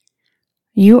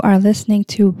You are listening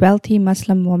to Wealthy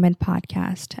Muslim Woman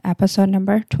Podcast, episode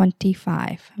number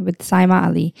 25 with Saima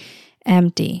Ali,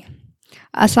 MD.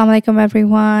 Assalamu alaikum,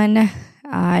 everyone.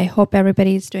 I hope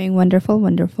everybody's doing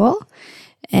wonderful,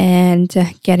 and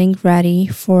getting ready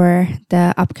for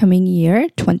the upcoming year,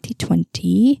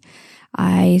 2020.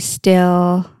 I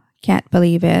still can't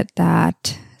believe it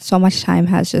that so much time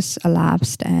has just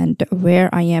elapsed, and where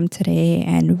I am today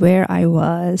and where I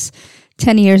was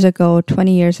 10 years ago,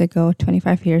 20 years ago,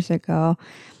 25 years ago.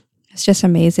 It's just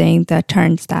amazing the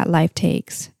turns that life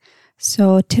takes.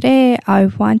 So today I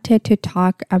wanted to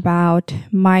talk about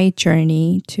my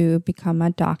journey to become a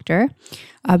doctor.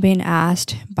 I've been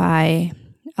asked by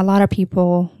a lot of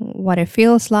people what it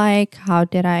feels like, how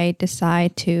did I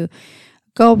decide to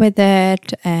go with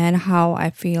it, and how I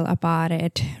feel about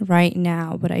it right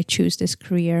now. Would I choose this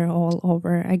career all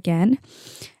over again?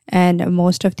 And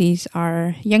most of these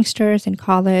are youngsters in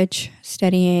college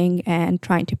studying and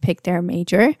trying to pick their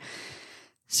major.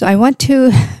 So I want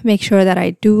to make sure that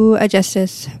I do a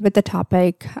justice with the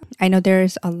topic. I know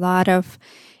there's a lot of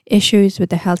issues with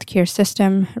the healthcare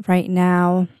system right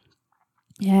now,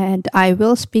 and I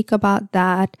will speak about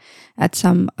that at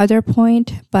some other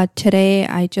point. But today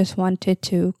I just wanted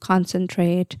to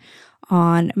concentrate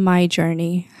on my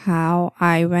journey, how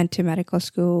I went to medical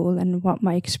school and what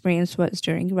my experience was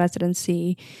during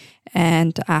residency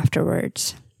and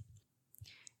afterwards.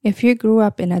 If you grew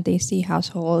up in a Desi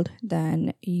household,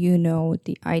 then you know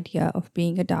the idea of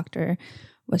being a doctor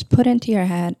was put into your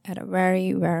head at a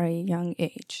very, very young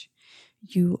age.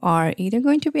 You are either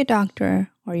going to be a doctor,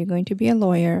 or you're going to be a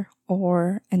lawyer,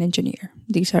 or an engineer.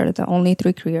 These are the only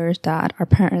three careers that our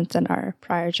parents and our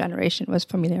prior generation was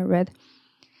familiar with.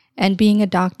 And being a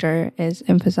doctor is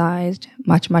emphasized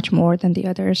much more than the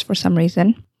others for some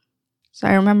reason. So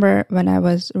I remember when I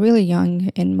was really young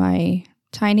in my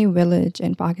tiny village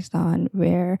in Pakistan,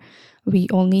 where we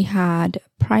only had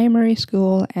primary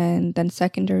school and then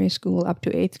secondary school up to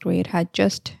 8th grade had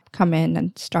just come in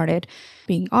and started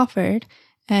being offered.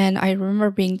 And I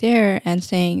remember being there and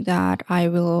saying that I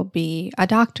will be a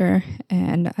doctor,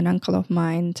 and an uncle of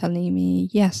mine telling me,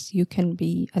 yes, you can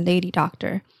be a lady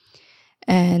doctor.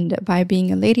 And by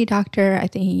being a lady doctor, I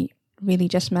think he really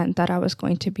just meant that I was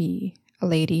going to be a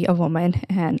lady, a woman,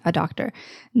 and a doctor,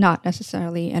 not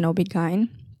necessarily an OB-GYN.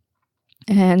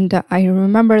 And I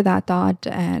remember that thought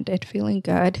and it feeling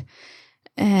good.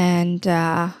 And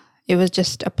it was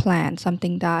just a plan,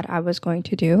 something that I was going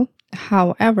to do.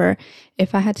 However,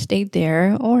 if I had stayed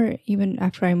there, or even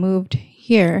after I moved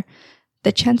here,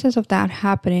 the chances of that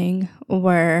happening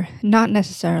were not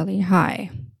necessarily high.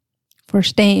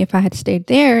 If I had stayed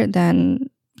there, then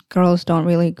girls don't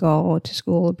really go to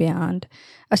school beyond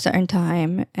a certain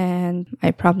time, and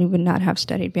I probably would not have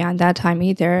studied beyond that time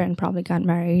either, and probably got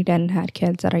married and had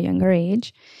kids at a younger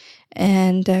age.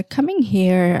 And coming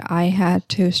here, I had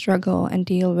to struggle and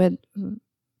deal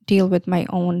with my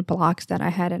own blocks that I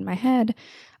had in my head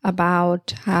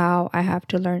about how I have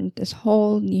to learn this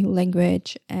whole new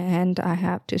language, and I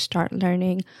have to start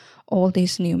learning all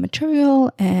this new material,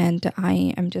 and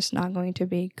I am just not going to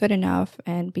be good enough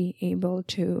and be able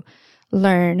to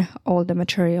learn all the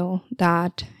material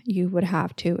that you would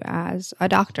have to as a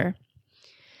doctor.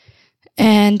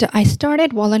 And I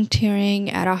started volunteering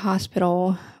at a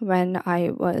hospital when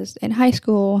I was in high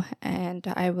school, and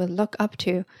I would look up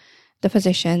to the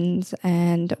physicians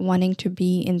and wanting to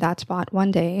be in that spot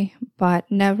one day, but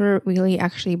never really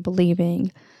actually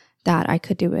believing that I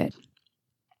could do it.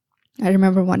 I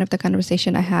remember one of the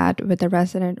conversation I had with the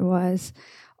resident was,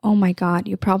 oh my God,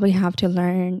 you probably have to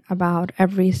learn about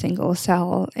every single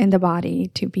cell in the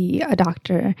body to be a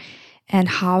doctor. And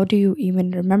how do you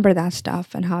even remember that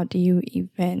stuff? And how do you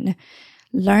even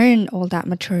learn all that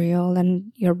material?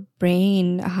 And your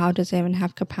brain, how does it even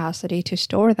have capacity to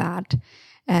store that?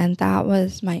 And that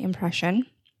was my impression.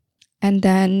 And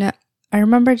then I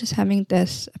remember just having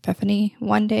this epiphany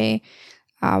one day.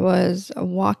 I was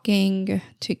walking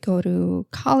to go to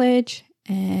college,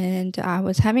 and I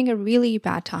was having a really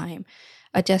bad time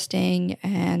adjusting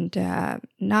and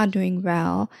not doing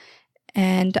well.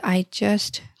 And I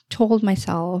just told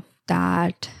myself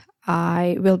that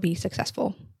I will be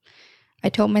successful. I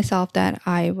told myself that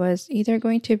I was either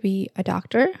going to be a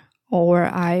doctor, or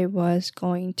I was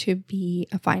going to be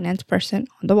a finance person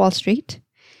on the Wall Street.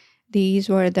 These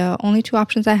were the only two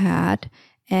options I had.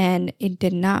 And it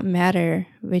did not matter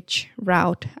which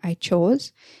route I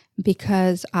chose,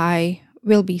 because I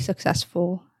will be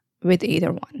successful with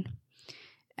either one.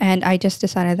 And I just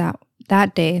decided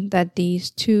that day that these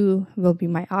two will be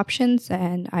my options,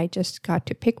 and I just got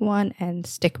to pick one and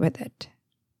stick with it.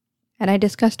 And I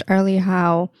discussed earlier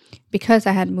how, because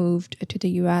I had moved to the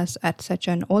US at such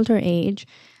an older age,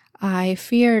 I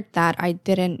feared that I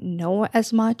didn't know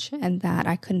as much and that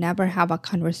I could never have a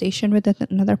conversation with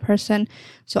another person.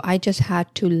 So I just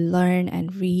had to learn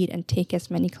and read and take as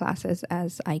many classes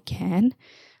as I can.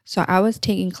 So I was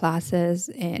taking classes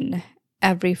in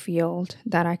every field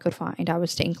that I could find. I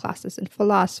was taking classes in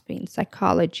philosophy and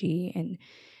psychology and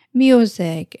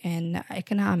music and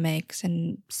economics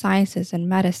and sciences and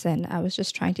medicine. I was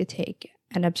just trying to take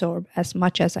and absorb as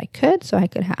much as I could so I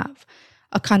could have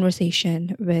a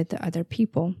conversation with other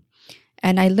people.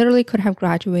 And I literally could have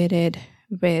graduated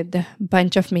with a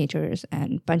bunch of majors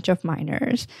and bunch of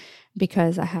minors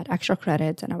because I had extra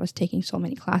credits and I was taking so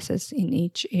many classes in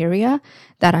each area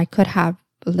that I could have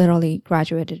literally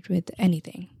graduated with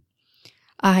anything.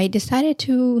 I decided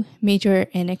to major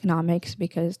in economics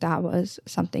because that was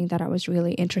something that I was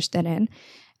really interested in.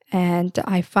 And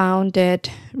I found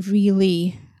it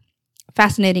really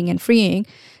fascinating and freeing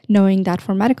knowing that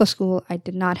for medical school, I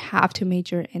did not have to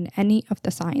major in any of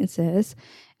the sciences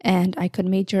and I could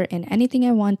major in anything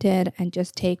I wanted and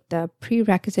just take the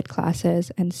prerequisite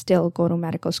classes and still go to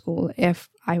medical school if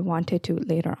I wanted to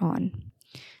later on.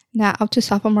 Now, up to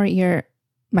sophomore year,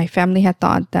 my family had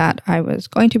thought that I was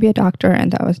going to be a doctor,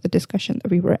 and that was the discussion that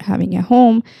we were having at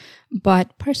home.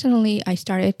 But personally, I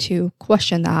started to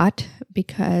question that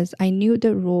because I knew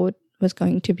the road was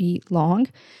going to be long.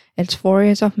 It's 4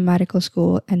 years of medical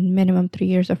school and minimum 3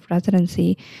 years of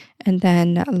residency. And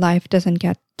then life doesn't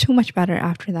get too much better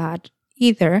after that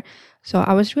either. So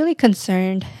I was really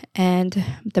concerned. And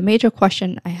the major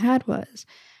question I had was,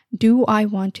 do I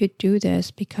want to do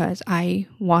this because I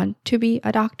want to be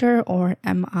a doctor, or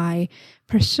am I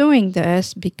pursuing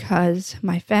this because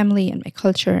my family and my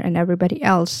culture and everybody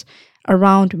else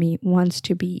around me wants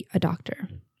to be a doctor?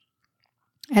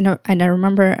 And I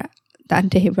remember that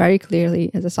day very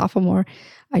clearly. As a sophomore,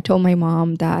 I told my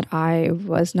mom that I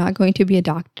was not going to be a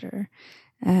doctor.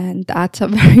 And that's a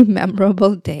very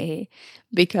memorable day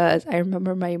because I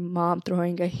remember my mom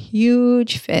throwing a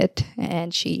huge fit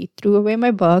and she threw away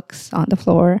my books on the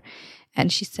floor.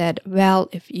 And she said, well,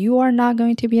 if you are not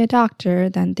going to be a doctor,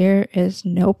 then there is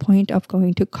no point of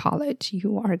going to college.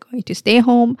 You are going to stay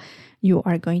home. You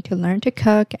are going to learn to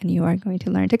cook and you are going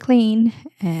to learn to clean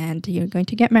and you're going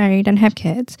to get married and have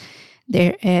kids.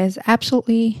 There is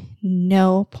absolutely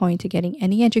no point to getting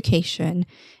any education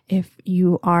if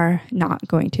you are not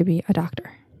going to be a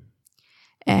doctor.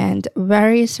 And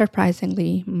very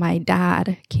surprisingly, my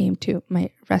dad came to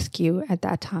my rescue at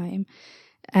that time.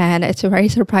 And it's very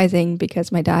surprising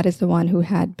because my dad is the one who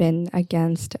had been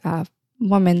against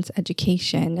women's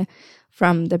education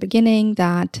from the beginning,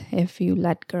 that if you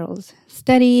let girls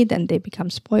study, then they become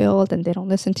spoiled and they don't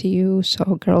listen to you.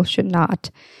 So girls should not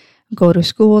go to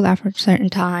school after a certain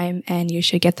time, and you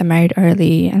should get them married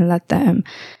early and let them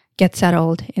get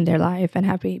settled in their life and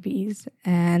have babies.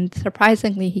 And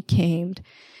surprisingly, he came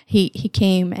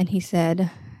and he said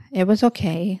it was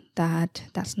okay, that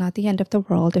that's not the end of the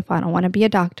world if I don't want to be a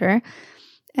doctor,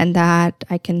 and that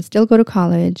I can still go to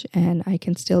college and I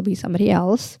can still be somebody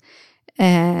else,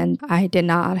 and I did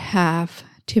not have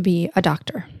to be a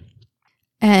doctor.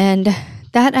 And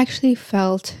that actually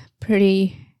felt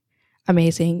pretty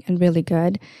amazing and really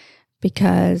good,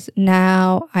 because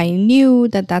now I knew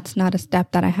that that's not a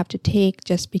step that I have to take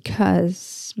just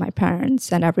because my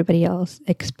parents and everybody else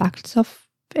expects of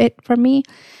it from me,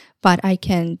 but I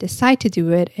can decide to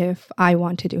do it if I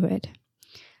want to do it.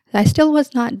 I still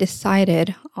was not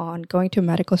decided on going to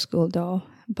medical school though,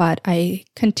 but I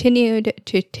continued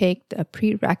to take the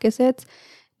prerequisites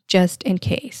just in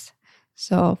case.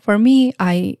 So for me,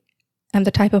 I'm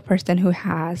the type of person who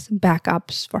has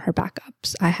backups for her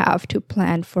backups. I have to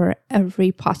plan for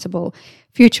every possible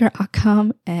future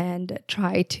outcome and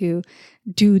try to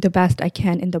do the best I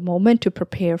can in the moment to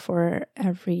prepare for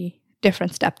every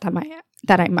different step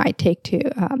that I might take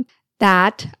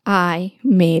that I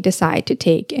may decide to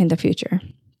take in the future.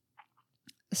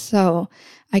 So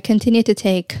I continued to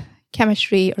take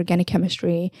chemistry, organic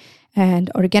chemistry,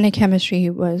 and organic chemistry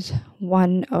was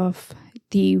one of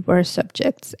the worst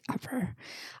subjects ever.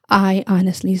 I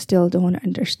honestly still don't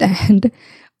understand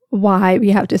why we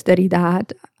have to study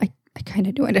that. I kind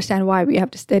of do understand why we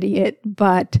have to study it,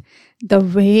 but the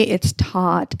way it's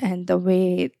taught and the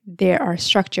way there are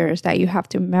structures that you have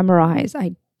to memorize,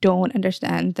 I don't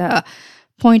understand the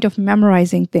point of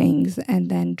memorizing things and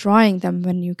then drawing them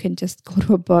when you can just go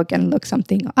to a book and look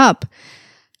something up.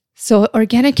 So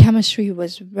organic chemistry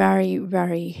was very,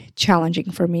 very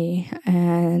challenging for me,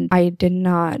 and I did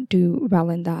not do well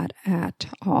in that at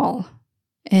all.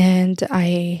 And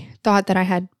I thought that I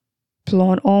had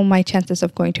blown all my chances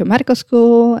of going to medical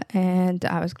school. And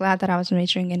I was glad that I was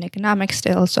majoring in economics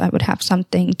still, so I would have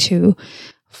something to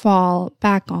fall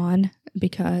back on,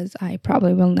 because I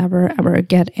probably will never ever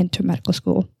get into medical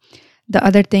school. The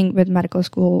other thing with medical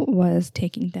school was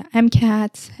taking the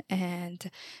MCATs, and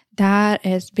that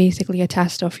is basically a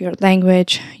test of your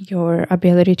language, your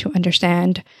ability to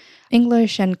understand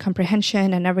English and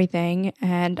comprehension and everything.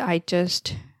 And I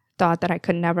just thought that I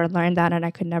could never learn that and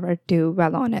I could never do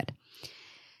well on it.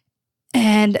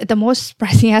 And the most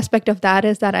surprising aspect of that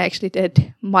is that I actually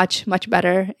did much, much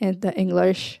better in the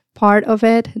English part of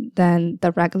it than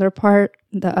the regular part,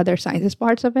 the other sciences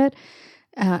parts of it.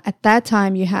 At that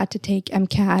time, you had to take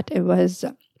MCAT. It was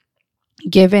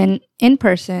given in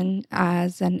person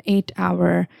as an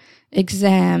 8-hour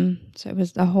exam. So it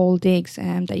was the whole day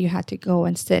exam that you had to go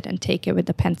and sit and take it with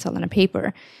a pencil and a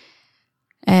paper.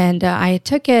 And I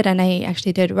took it, and I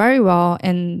actually did very well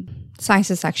in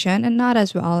sciences section and not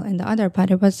as well in the other,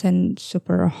 but it wasn't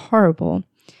super horrible.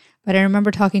 But I remember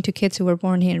talking to kids who were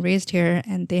born here and raised here,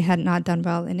 and they had not done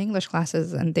well in English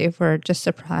classes, and they were just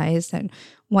surprised and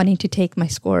wanting to take my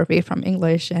score away from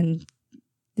English, and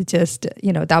just,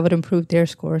 that would improve their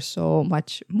score so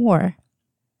much more.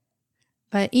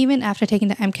 But even after taking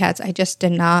the MCATs, I just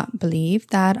did not believe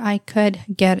that I could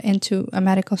get into a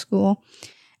medical school.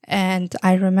 And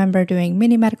I remember doing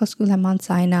mini medical school at Mount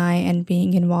Sinai and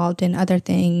being involved in other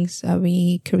things.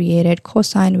 We created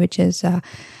COSIGN, which is a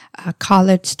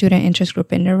college student interest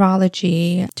group in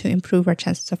neurology, to improve our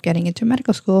chances of getting into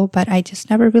medical school. But I just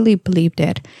never really believed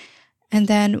it. And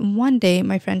then one day,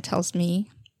 my friend tells me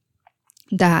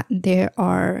that there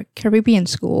are Caribbean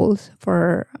schools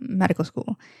for medical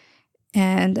school.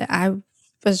 And I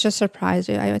was just surprised.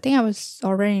 I think I was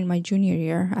already in my junior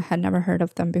year. I had never heard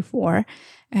of them before.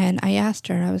 And I asked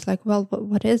her, I was like, well,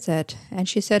 what is it? And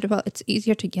she said, well, it's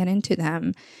easier to get into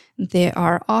them. They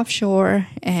are offshore,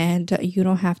 and you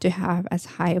don't have to have as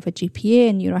high of a GPA,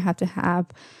 and you don't have to have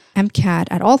MCAT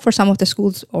at all for some of the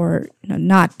schools, or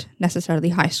not necessarily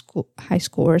high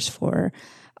scores for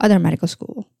other medical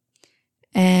school.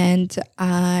 And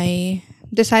I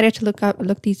decided to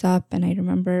look these up, and I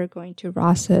remember going to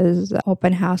Ross's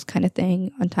open house kind of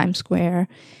thing on Times Square,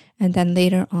 and then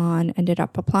later on ended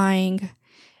up applying.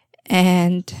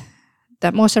 And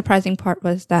the most surprising part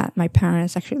was that my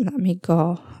parents actually let me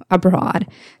go abroad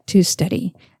to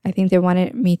study. I think they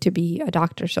wanted me to be a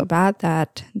doctor so bad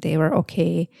that they were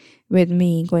okay with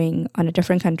me going on a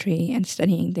different country and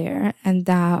studying there. And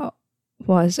that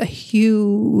was a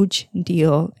huge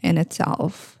deal in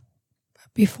itself.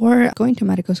 Before going to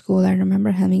medical school, I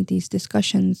remember having these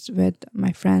discussions with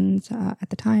my friends at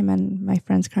the time and my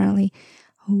friends currently,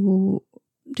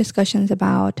 discussions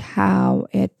about how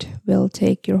it will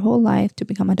take your whole life to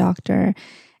become a doctor,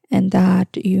 and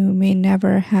that you may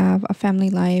never have a family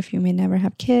life, you may never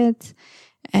have kids,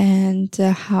 and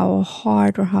how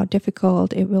hard or how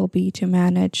difficult it will be to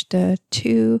manage the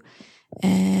two.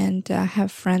 And I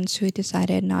have friends who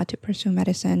decided not to pursue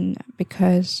medicine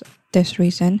because this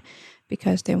reason,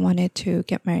 because they wanted to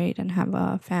get married and have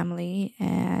a family,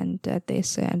 and they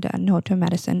said no to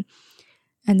medicine.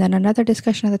 And then another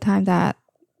discussion at the time that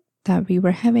we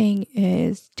were having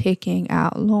is taking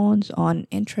out loans on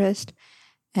interest,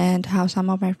 and how some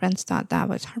of my friends thought that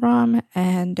was haram,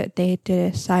 and they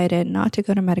decided not to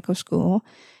go to medical school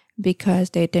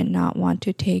because they did not want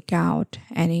to take out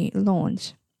any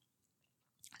loans.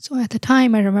 So at the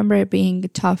time, I remember it being a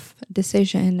tough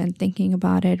decision and thinking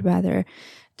about it, whether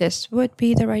this would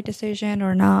be the right decision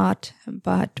or not.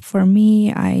 But for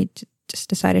me, I just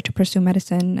decided to pursue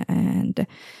medicine and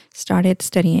started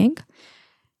studying.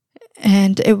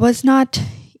 And it was not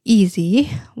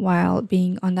easy while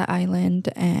being on the island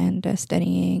and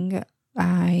studying.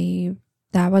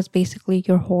 That was basically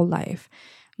your whole life.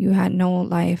 You had no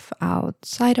life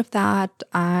outside of that.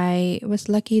 I was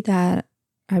lucky that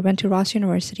I went to Ross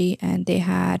University, and they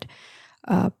had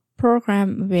a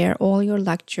program where all your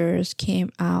lectures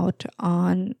came out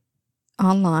online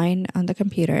on the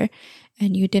computer,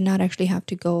 and you did not actually have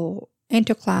to go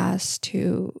into class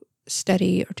to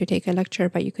study or to take a lecture,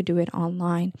 but you could do it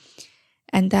online.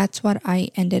 And that's what I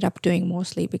ended up doing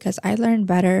mostly, because I learned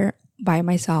better by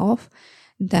myself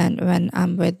than when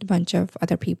I'm with a bunch of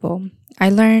other people. I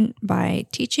learned by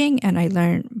teaching, and I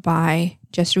learned by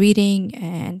just reading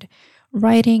and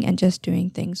writing and just doing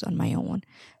things on my own.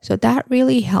 So that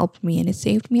really helped me, and it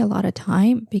saved me a lot of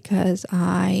time because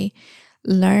I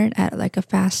learn at like a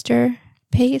faster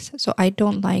pace. So I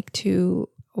don't like to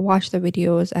watch the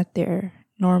videos at their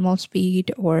normal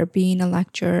speed or be in a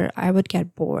lecture. I would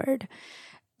get bored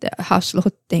how slow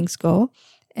things go.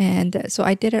 And so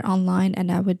I did it online,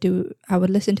 and I would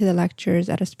listen to the lectures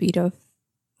at a speed of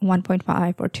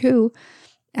 1.5 or 2,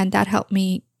 and that helped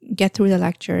me get through the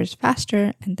lectures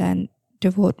faster and then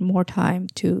devote more time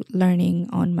to learning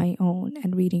on my own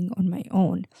and reading on my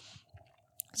own.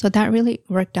 So that really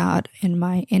worked out in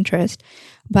my interest,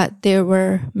 but there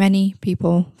were many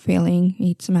people failing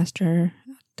each semester.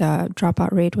 The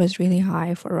dropout rate was really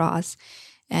high for us,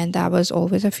 and that was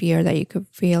always a fear that you could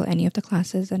fail any of the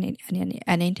classes at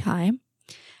any time.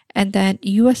 And then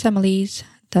USMLEs,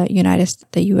 the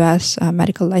U.S.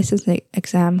 Medical Licensing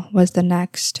Exam, was the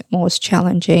next most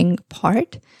challenging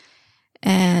part.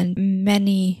 And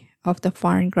many of the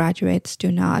foreign graduates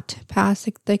do not pass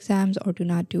the exams or do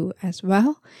not do as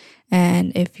well.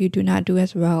 And if you do not do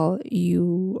as well,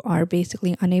 you are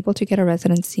basically unable to get a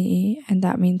residency, and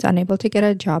that means unable to get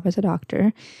a job as a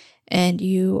doctor. And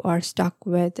you are stuck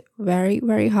with very,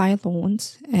 very high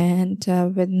loans and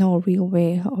with no real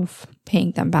way of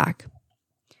paying them back.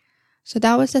 So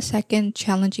that was the second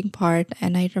challenging part.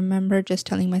 And I remember just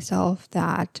telling myself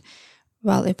that,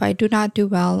 well, if I do not do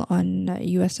well on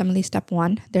USMLE Step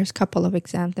 1, there's a couple of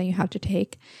exams that you have to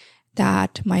take,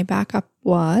 that my backup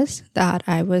was that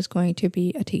I was going to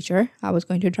be a teacher. I was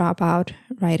going to drop out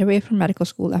right away from medical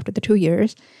school after the 2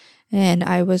 years, and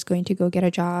I was going to go get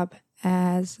a job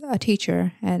as a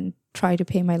teacher and try to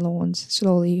pay my loans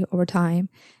slowly over time,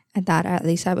 and that at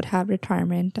least I would have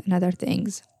retirement and other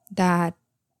things that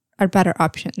are better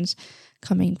options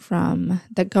coming from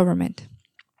the government.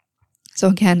 So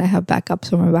again, I have backups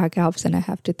for my backups, and I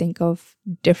have to think of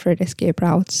different escape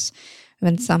routes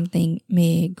when something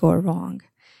may go wrong.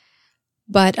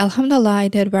 But alhamdulillah, I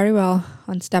did very well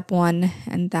on Step 1,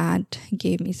 and that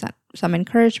gave me some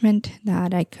encouragement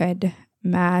that I could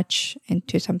match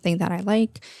into something that I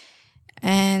like.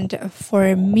 And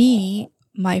for me,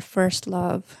 my first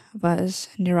love was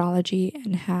neurology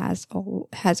and has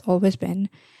always been.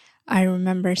 I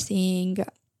remember seeing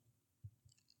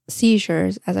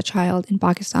seizures as a child in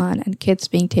Pakistan and kids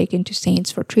being taken to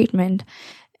Saints for treatment.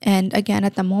 And again,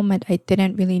 at the moment, I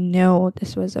didn't really know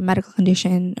this was a medical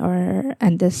condition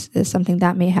and this is something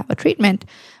that may have a treatment,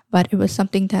 but it was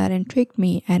something that intrigued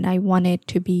me, and I wanted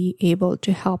to be able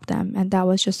to help them. And that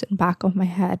was just in the back of my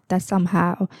head, that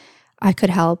somehow I could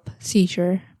help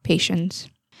seizure patients.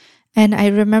 And I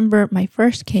remember my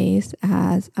first case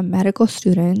as a medical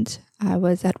student. I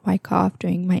was at Wyckoff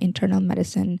doing my internal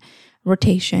medicine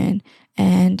rotation,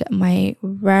 and my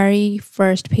very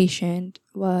first patient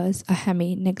was a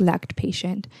hemi-neglect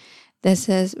patient. This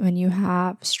is when you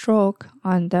have stroke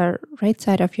on the right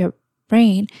side of your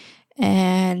brain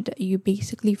and you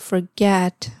basically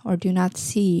forget or do not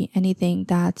see anything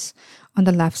that's on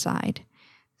the left side.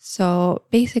 So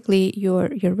basically your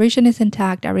vision is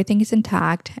intact, everything is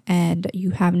intact, and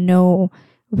you have no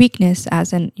weakness,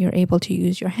 as in you're able to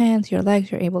use your hands, your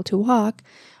legs, you're able to walk,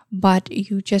 but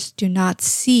you just do not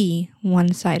see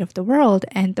one side of the world,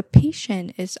 and the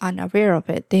patient is unaware of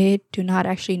it. They do not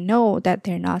actually know that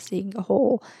they're not seeing a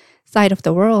whole side of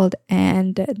the world.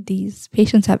 And these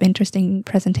patients have interesting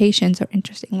presentations or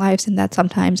interesting lives, in that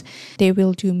sometimes they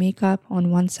will do makeup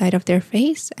on one side of their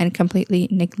face and completely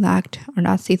neglect or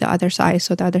not see the other side.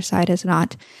 So the other side is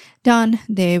not done.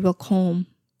 They will comb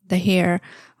the hair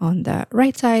on the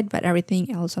right side, but everything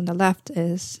else on the left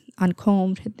is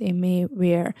uncombed. They may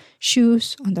wear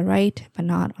shoes on the right, but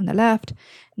not on the left.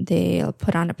 They'll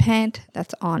put on a pant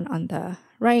that's on the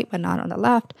right, but not on the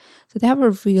left. So they have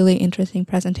a really interesting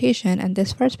presentation. And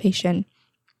this first patient,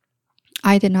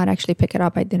 I did not actually pick it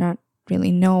up. I did not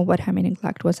really know what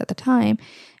hemi-neglect was at the time.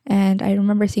 And I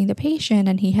remember seeing the patient,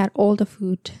 and he had all the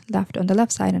food left on the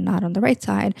left side and not on the right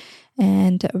side.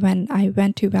 And when I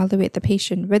went to evaluate the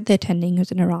patient with the attending,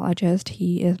 who's a neurologist,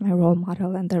 he is my role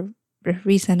model and the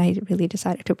reason I really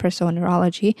decided to pursue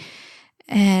neurology.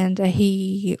 And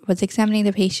he was examining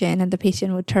the patient, and the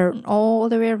patient would turn all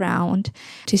the way around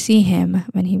to see him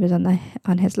when he was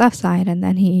on his left side. And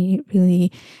then he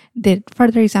really did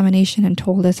further examination and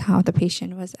told us how the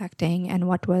patient was acting and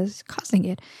what was causing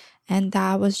it. And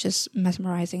that was just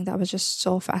mesmerizing. That was just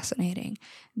so fascinating.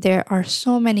 There are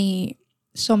so many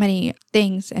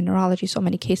things in neurology, so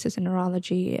many cases in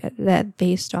neurology that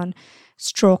based on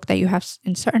stroke that you have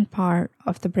in certain part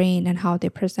of the brain and how they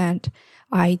present.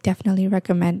 I definitely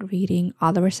recommend reading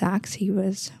Oliver Sacks. He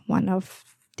was one of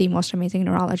the most amazing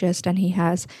neurologists, and he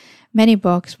has many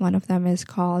books. One of them is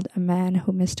called A Man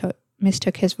Who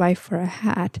Mistook His Wife for a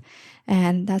Hat,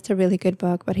 and that's a really good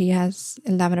book, but he has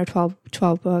 11 or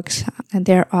 12 books, and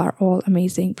there are all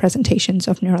amazing presentations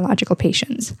of neurological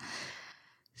patients.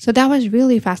 So that was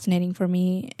really fascinating for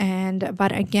me.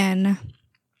 But again,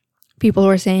 people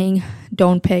were saying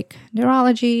don't pick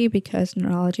neurology because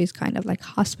neurology is kind of like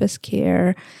hospice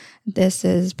care. This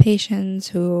is patients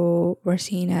who were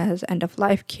seen as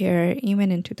end-of-life care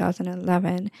even in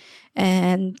 2011.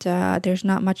 And there's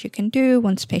not much you can do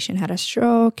once patient had a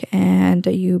stroke, and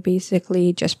you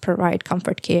basically just provide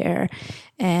comfort care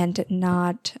and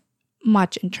not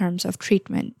much in terms of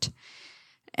treatment.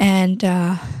 And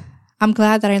I'm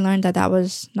glad that I learned that that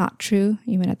was not true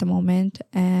even at the moment.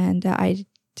 And I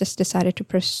just decided to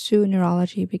pursue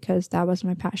neurology because that was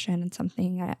my passion and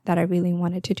something that I really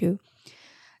wanted to do.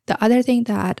 The other thing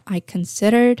that I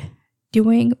considered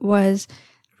doing was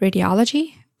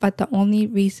radiology, but the only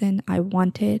reason I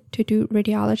wanted to do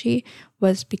radiology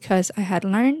was because I had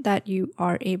learned that you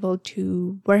are able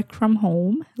to work from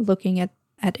home looking at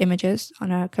images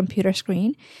on a computer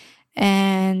screen,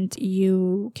 and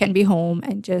you can be home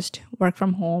and just work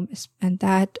from home. And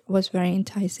that was very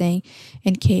enticing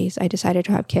in case I decided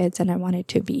to have kids and I wanted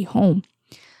to be home.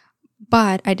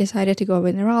 But I decided to go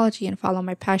with neurology and follow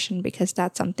my passion because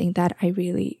that's something that I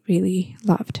really, really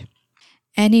loved.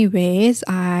 Anyways,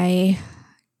 I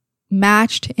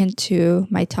matched into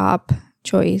my top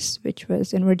choice, which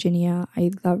was in Virginia.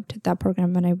 I loved that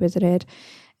program when I visited,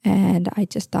 and I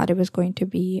just thought it was going to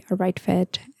be a right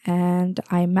fit. And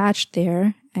I matched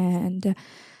there, and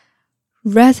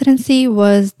residency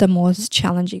was the most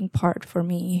challenging part for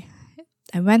me.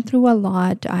 I went through a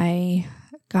lot. I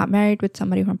got married with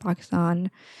somebody from Pakistan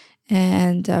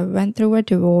and went through a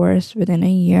divorce within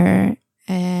a year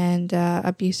and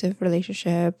abusive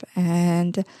relationship.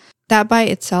 And that by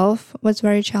itself was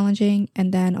very challenging.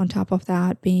 And then on top of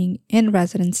that, being in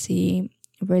residency,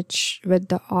 which with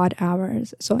the odd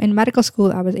hours. So in medical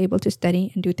school, I was able to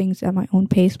study and do things at my own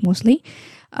pace mostly.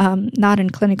 Not in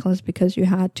clinicals because you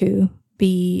had to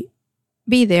be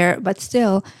there, but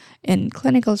still in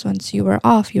clinicals, once you were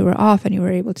off and you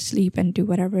were able to sleep and do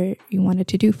whatever you wanted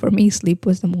to do. For me, sleep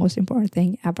was the most important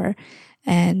thing ever.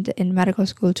 And in medical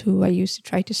school too, I used to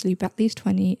try to sleep at least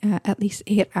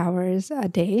 8 hours a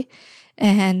day.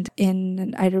 And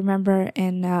I remember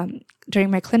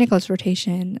during my clinicals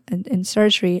rotation in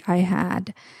surgery, I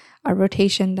had a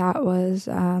rotation that was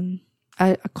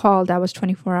a call that was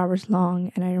 24 hours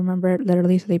long. And I remember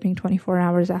literally sleeping 24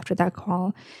 hours after that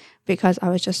call because I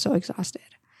was just so exhausted.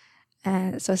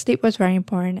 And so sleep was very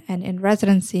important. And in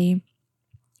residency,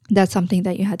 that's something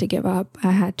that you had to give up. I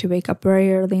had to wake up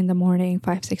very early in the morning,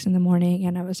 5, 6 in the morning,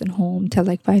 and I wasn't home till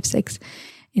like 5, 6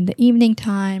 in the evening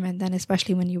time. And then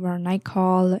especially when you were on night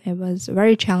call, it was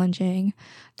very challenging.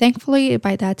 Thankfully,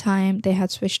 by that time, they had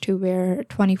switched to where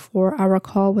 24-hour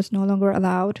call was no longer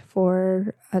allowed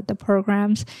for the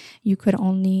programs. You could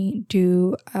only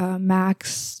do a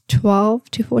max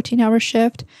 12 to 14-hour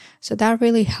shift. So that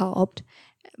really helped.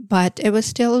 But it was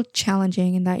still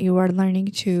challenging in that you are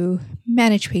learning to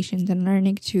manage patients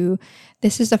and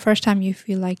this is the first time you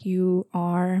feel like you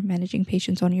are managing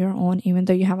patients on your own, even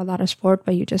though you have a lot of support,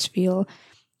 but you just feel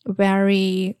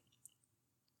a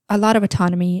lot of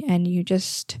autonomy, and you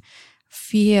just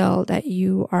feel that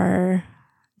you are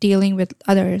dealing with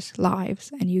others'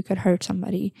 lives and you could hurt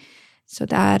somebody. So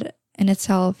that in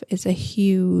itself is a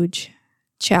huge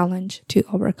challenge to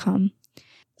overcome.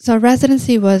 So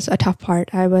residency was a tough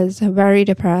part. I was very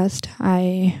depressed.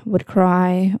 I would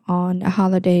cry on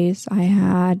holidays. I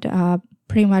had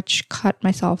pretty much cut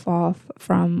myself off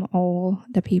from all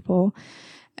the people.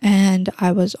 And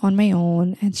I was on my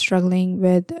own and struggling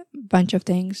with a bunch of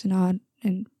things, not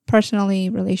in personally,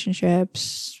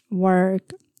 relationships,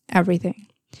 work, everything.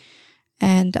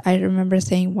 And I remember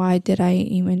saying, why did I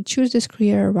even choose this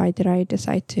career? Why did I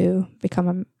decide to become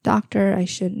a doctor? I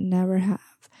should never have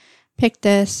picked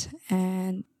this.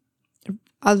 And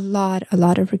a lot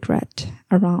of regret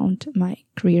around my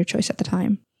career choice at the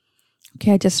time.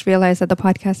 Okay, I just realized that the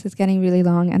podcast is getting really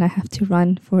long and I have to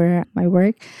run for my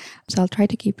work. So I'll try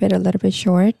to keep it a little bit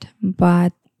short.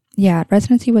 But yeah,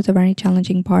 residency was a very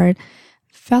challenging part.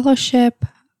 Fellowship,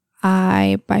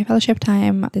 by fellowship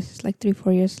time, this is like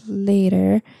 3-4 years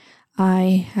later,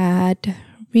 I had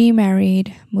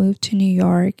remarried, moved to New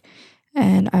York,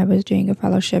 and I was doing a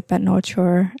fellowship at North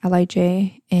Shore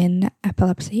LIJ in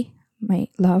epilepsy, my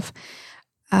love.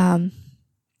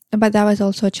 But that was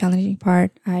also a challenging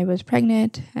part. I was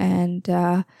pregnant, and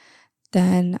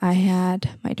then I had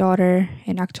my daughter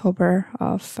in October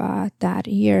of that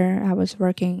year. I was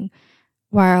working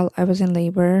while I was in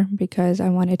labor because I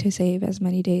wanted to save as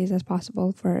many days as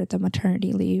possible for the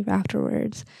maternity leave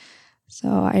afterwards.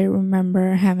 So I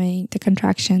remember having the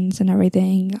contractions and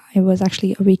everything. It was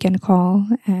actually a weekend call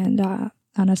and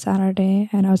on a Saturday,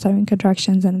 and I was having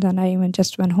contractions, and then I even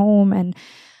just went home and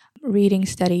reading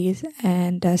studies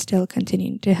and still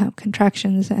continuing to have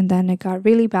contractions. And then it got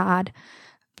really bad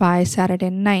by Saturday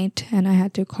night, and I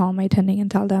had to call my attending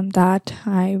and tell them that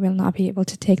I will not be able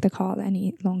to take the call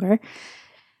any longer.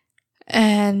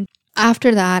 And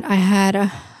after that, I had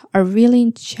a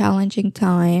really challenging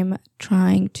time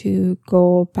trying to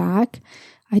go back.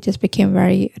 I just became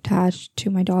very attached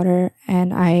to my daughter,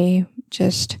 and I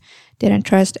just didn't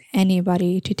trust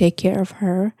anybody to take care of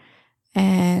her.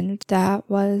 And that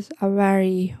was a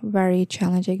very, very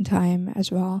challenging time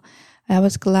as well. I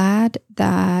was glad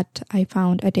that I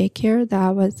found a daycare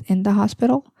that was in the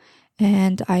hospital,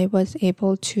 and I was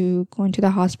able to go into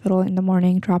the hospital in the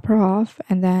morning, drop her off,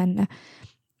 and then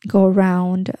go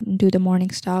around, do the morning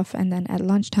stuff. And then at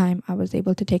lunchtime, I was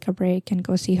able to take a break and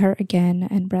go see her again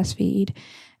and breastfeed.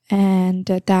 And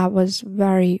that was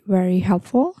very, very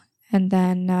helpful. And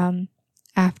then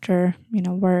after,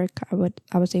 work,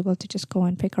 I was able to just go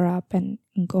and pick her up and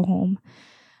go home.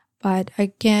 But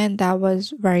again, that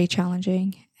was very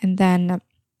challenging. And then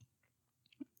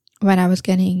when I was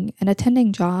getting an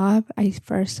attending job, I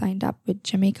first signed up with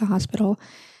Jamaica Hospital,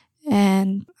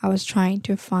 and I was trying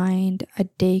to find a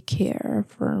daycare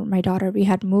for my daughter. We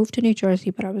had moved to New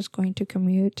Jersey, but I was going to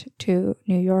commute to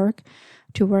New York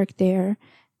to work there.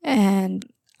 And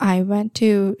I went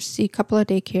to see a couple of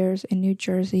daycares in New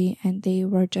Jersey, and they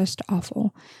were just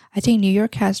awful. I think New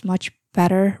York has much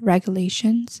better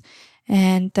regulations,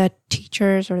 and the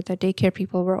teachers or the daycare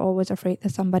people were always afraid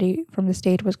that somebody from the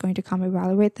state was going to come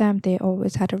evaluate them. They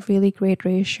always had a really great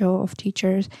ratio of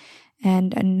teachers,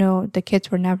 and no, the kids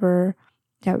were never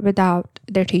without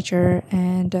their teacher,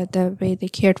 and the way they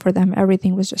cared for them,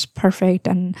 everything was just perfect,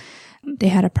 and they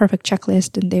had a perfect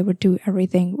checklist, and they would do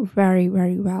everything very,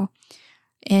 very well.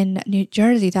 In New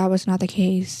Jersey, that was not the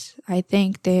case. I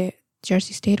think the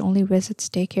Jersey State only visits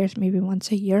daycares maybe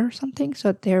once a year or something,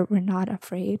 so they were not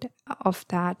afraid of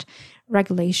that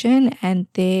regulation, and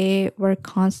they were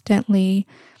constantly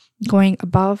going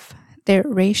above their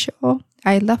ratio.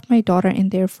 I left my daughter in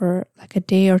there for like a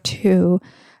day or two.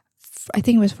 I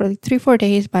think it was for like 3-4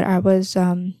 days, but I was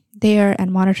there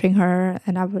and monitoring her,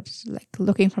 and I was like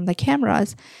looking from the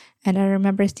cameras. And I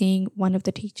remember seeing one of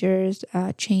the teachers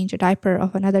change a diaper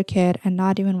of another kid and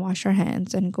not even wash her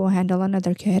hands and go handle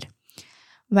another kid.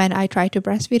 When I tried to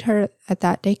breastfeed her at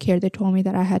that daycare, they told me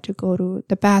that I had to go to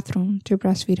the bathroom to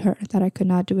breastfeed her, that I could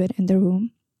not do it in the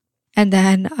room. And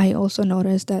then I also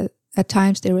noticed that at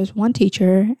times there was one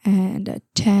teacher and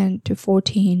 10 to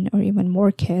 14 or even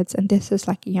more kids, and this is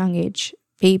like young age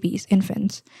babies,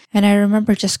 infants. And I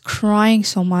remember just crying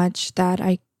so much that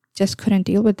I just couldn't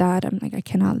deal with that. I'm like, I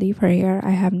cannot leave her here.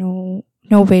 I have no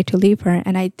way to leave her.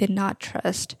 And I did not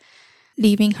trust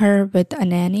leaving her with a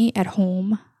nanny at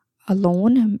home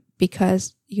alone,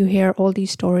 because you hear all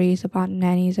these stories about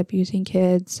nannies abusing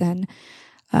kids and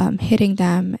hitting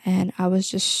them. And I was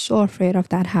just so afraid of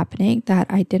that happening that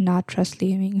I did not trust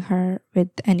leaving her with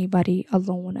anybody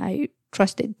alone. I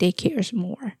trusted daycares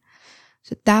more.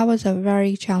 So that was a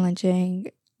very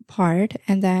challenging part.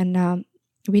 And then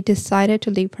we decided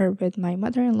to leave her with my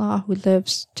mother-in-law, who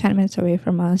lives 10 minutes away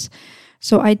from us.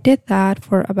 So I did that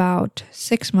for about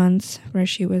 6 months, where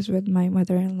she was with my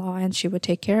mother-in-law and she would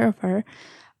take care of her.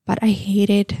 But I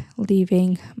hated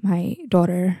leaving my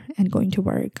daughter and going to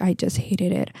work. I just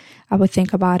hated it. I would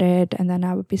think about it, and then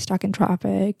I would be stuck in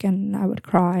traffic and I would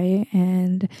cry.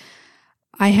 And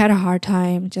I had a hard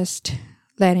time just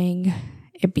letting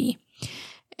it be.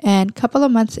 And a couple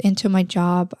of months into my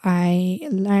job, I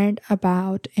learned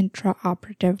about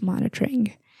intraoperative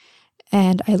monitoring.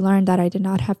 And I learned that I did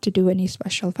not have to do any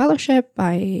special fellowship.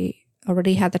 I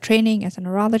already had the training as a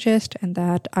neurologist, and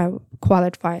that I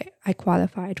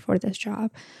qualified for this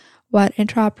job. What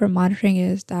intraoperative monitoring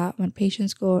is, that when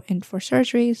patients go in for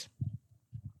surgeries,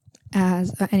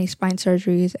 as any spine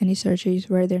surgeries, any surgeries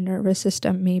where their nervous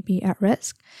system may be at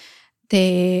risk,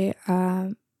 they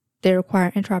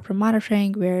require intraoperative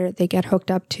monitoring, where they get hooked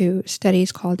up to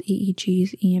studies called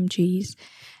EEGs, EMGs,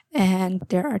 and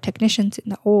there are technicians in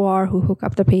the OR who hook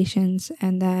up the patients,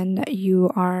 and then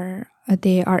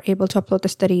they are able to upload the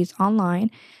studies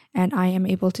online, and I am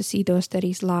able to see those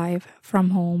studies live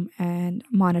from home and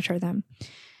monitor them.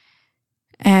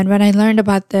 And when I learned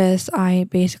about this, I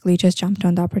basically just jumped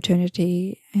on the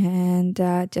opportunity, and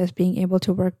just being able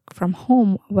to work from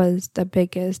home was the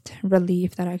biggest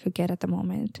relief that I could get at the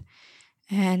moment.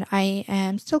 And I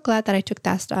am still glad that I took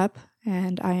that step,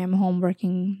 and I am home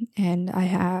working, and I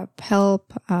have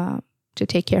help to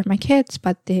take care of my kids,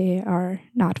 but they are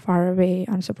not far away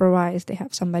unsupervised. They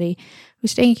have somebody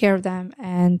who's taking care of them,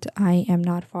 and I am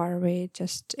not far away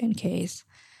just in case.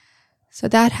 So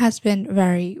that has been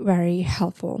very, very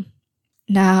helpful.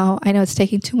 Now, I know it's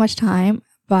taking too much time,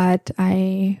 but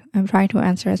I am trying to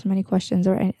answer as many questions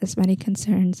or as many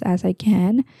concerns as I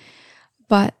can.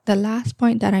 But the last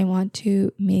point that I want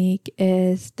to make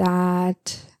is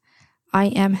that I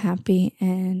am happy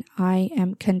and I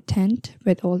am content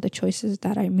with all the choices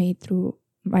that I made through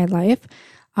my life.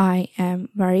 I am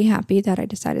very happy that I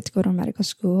decided to go to medical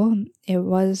school. It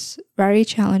was very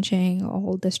challenging.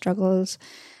 All the struggles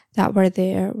that were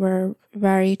there were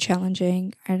very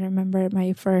challenging. I remember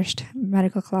my first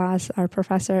medical class, our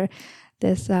professor,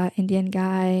 this Indian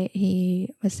guy,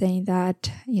 he was saying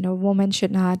that, women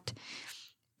should not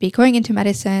be going into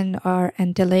medicine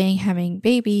and delaying having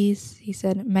babies. He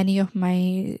said many of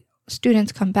my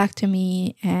students come back to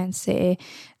me and say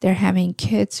they're having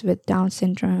kids with Down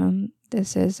syndrome.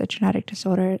 This is a genetic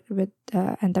disorder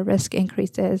and the risk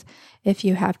increases if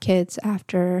you have kids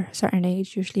after a certain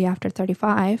age, usually after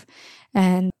 35.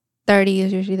 And 30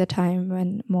 is usually the time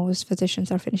when most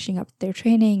physicians are finishing up their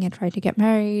training and trying to get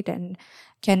married, and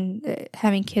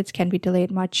having kids can be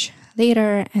delayed much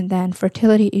later. And then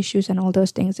fertility issues and all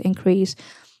those things increase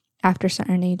after a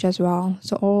certain age as well.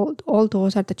 So all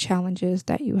those are the challenges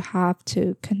that you have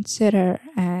to consider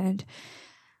and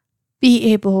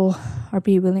be able or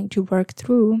be willing to work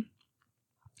through.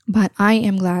 But I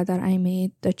am glad that I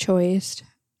made the choice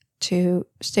to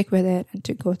stick with it and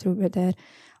to go through with it.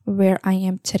 Where I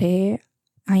am today,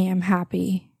 I am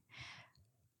happy.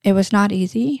 It was not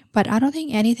easy, but I don't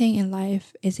think anything in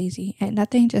life is easy, and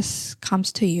nothing just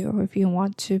comes to you. If you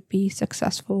want to be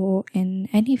successful in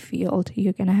any field,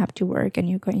 you're going to have to work and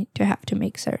you're going to have to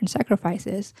make certain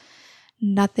sacrifices.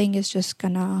 Nothing is just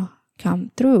going to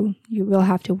come through. You will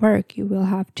have to work. You will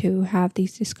have to have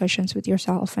these discussions with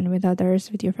yourself and with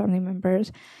others, with your family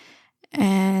members.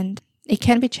 And it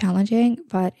can be challenging,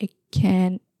 but it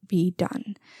can be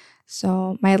done.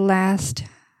 So my last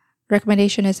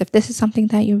recommendation is, if this is something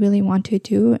that you really want to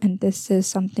do and this is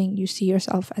something you see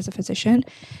yourself as a physician,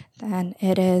 then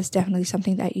it is definitely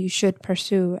something that you should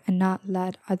pursue and not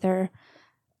let other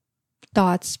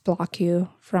thoughts block you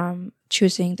from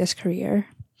choosing this career.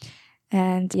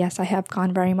 And yes, I have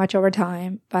gone very much over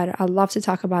time, but I'd love to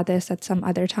talk about this at some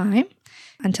other time.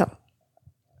 Until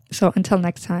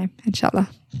next time, inshallah.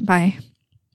 Bye.